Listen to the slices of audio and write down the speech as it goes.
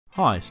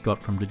Hi,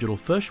 Scott from Digital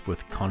Fish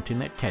with content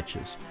that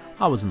catches.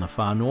 I was in the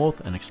far north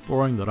and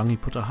exploring the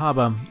Rangiputa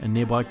Harbour and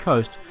nearby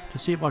coast to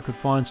see if I could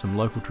find some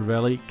local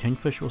trevally,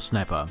 kingfish or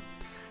snapper.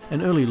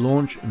 An early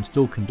launch in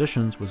still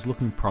conditions was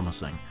looking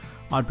promising.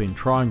 I'd been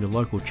trying the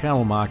local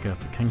channel marker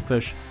for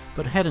kingfish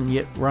but hadn't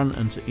yet run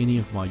into any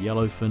of my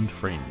yellow-finned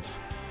friends.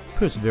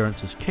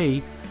 Perseverance is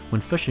key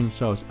when fishing,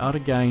 so I was out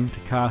again to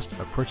cast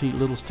a pretty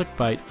little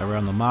stickbait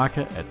around the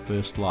marker at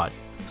first light.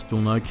 Still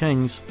no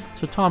kings,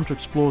 so time to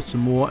explore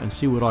some more and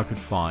see what I could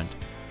find.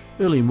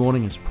 Early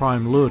morning is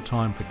prime lure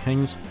time for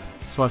kings,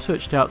 so I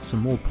searched out some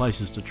more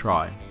places to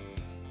try.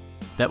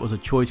 That was a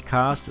choice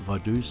cast, if I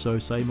do so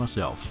say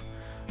myself.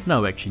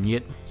 No action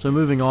yet, so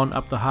moving on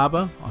up the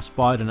harbour, I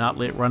spied an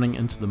outlet running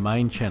into the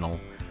main channel.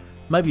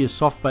 Maybe a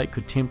soft bait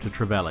could tempt a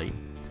trevally.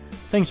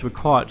 Things were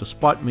quiet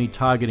despite me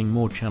targeting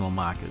more channel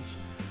markers.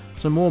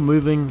 Some more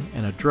moving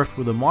and a drift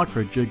with a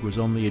micro jig was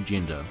on the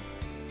agenda.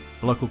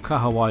 A local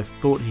KAHAWAI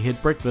thought he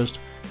had breakfast,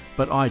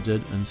 but I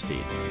did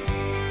instead.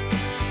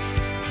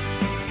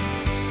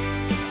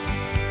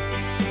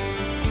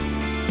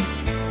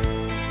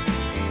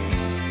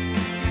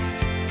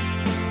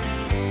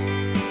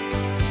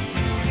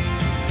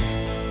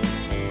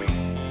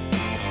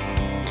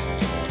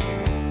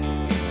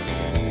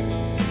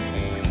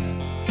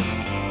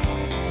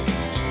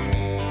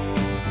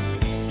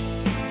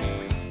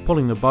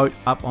 Pulling the boat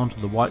up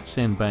onto the white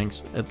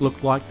sandbanks, it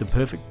looked like the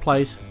perfect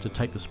place to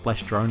take the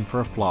splash drone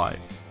for a fly.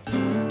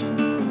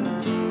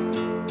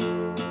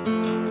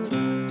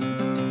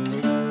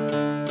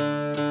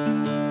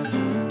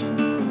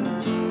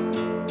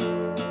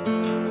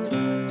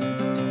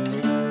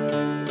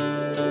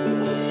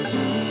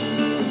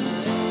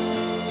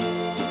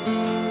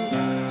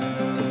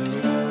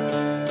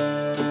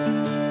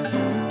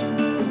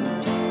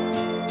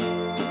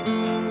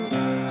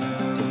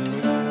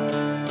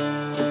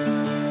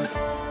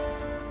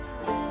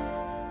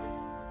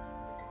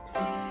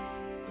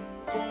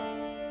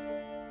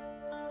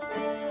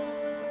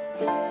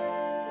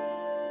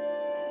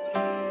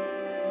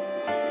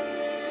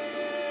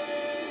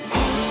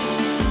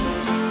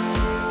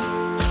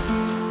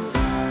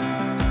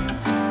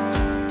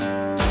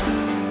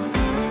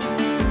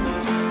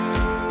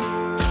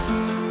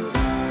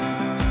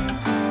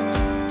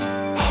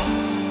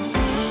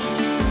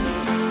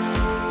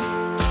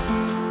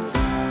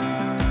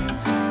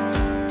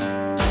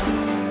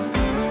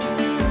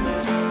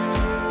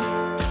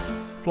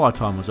 Fly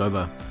time was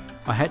over.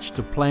 I hatched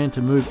a plan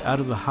to move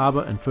out of the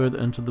harbour and further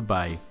into the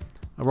bay.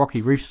 A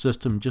rocky reef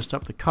system just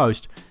up the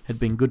coast had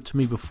been good to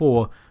me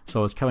before,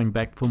 so I was coming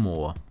back for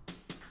more.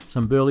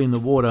 Some burley in the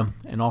water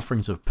and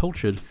offerings of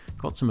pilchard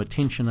got some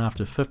attention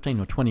after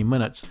 15 or 20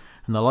 minutes,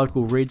 and the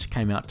local reds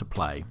came out to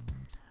play.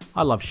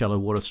 I love shallow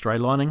water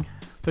straylining.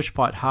 Fish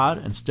fight hard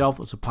and stealth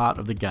is a part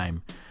of the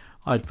game.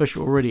 I had fish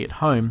already at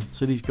home,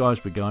 so these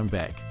guys were going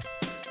back.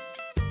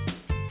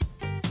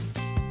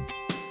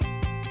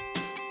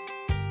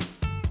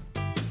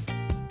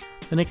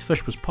 The next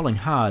fish was pulling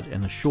hard,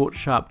 and the short,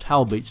 sharp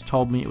tail beats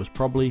told me it was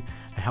probably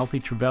a healthy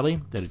trevally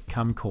that had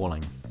come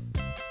calling.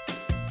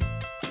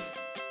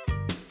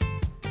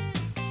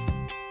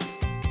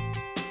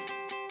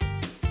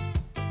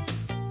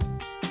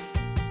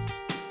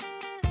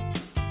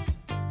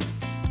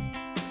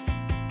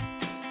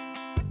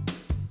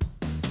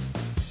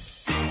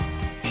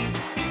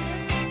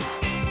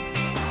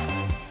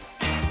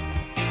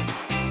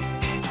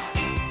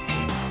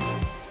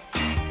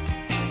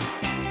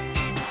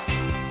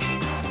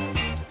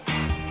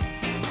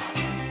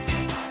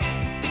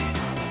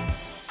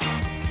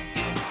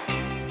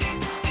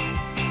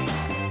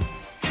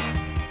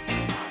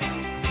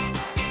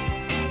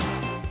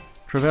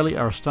 Trevally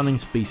are a stunning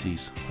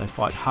species. They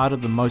fight harder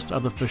than most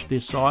other fish their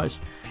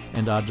size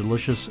and are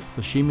delicious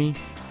sashimi,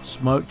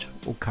 smoked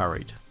or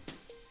curried.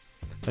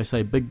 They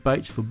say big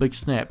baits for big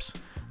snaps,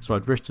 so I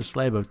dressed a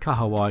slab of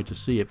KAHAWAI to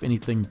see if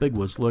anything big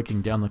was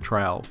lurking down the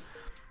trail.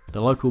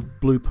 The local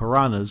blue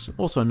piranhas,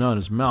 also known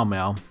as mau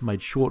mau,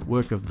 made short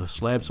work of the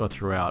slabs I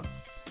threw out.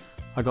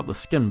 I got the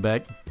skin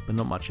back, but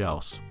not much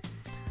else.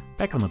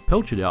 Back on the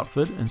pilchard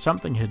outfit, and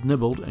something had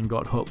nibbled and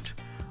got hooked.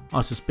 I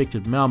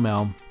suspected mau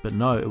mau, but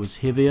no, it was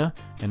heavier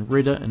and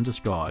redder in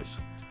disguise.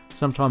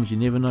 Sometimes you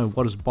never know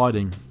what is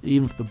biting,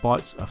 even if the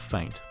bites are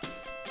faint.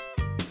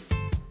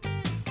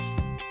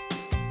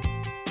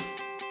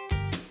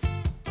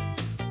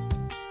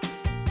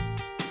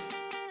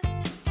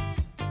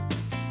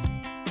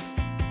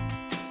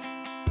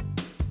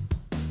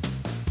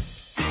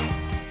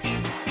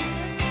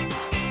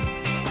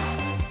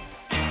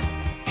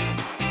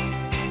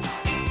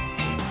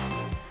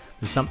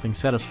 There's something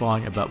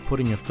satisfying about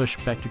putting a fish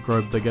back to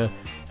grow bigger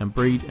and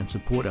breed and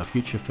support our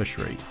future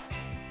fishery.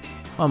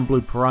 One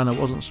blue piranha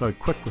wasn't so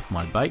quick with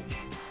my bait,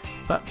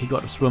 but he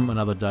got to swim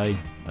another day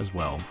as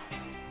well.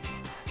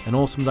 An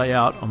awesome day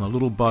out on the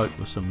little boat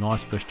with some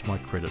nice fish to my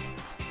credit.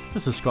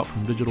 This is Scott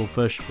from Digital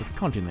Fish with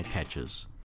content that catches.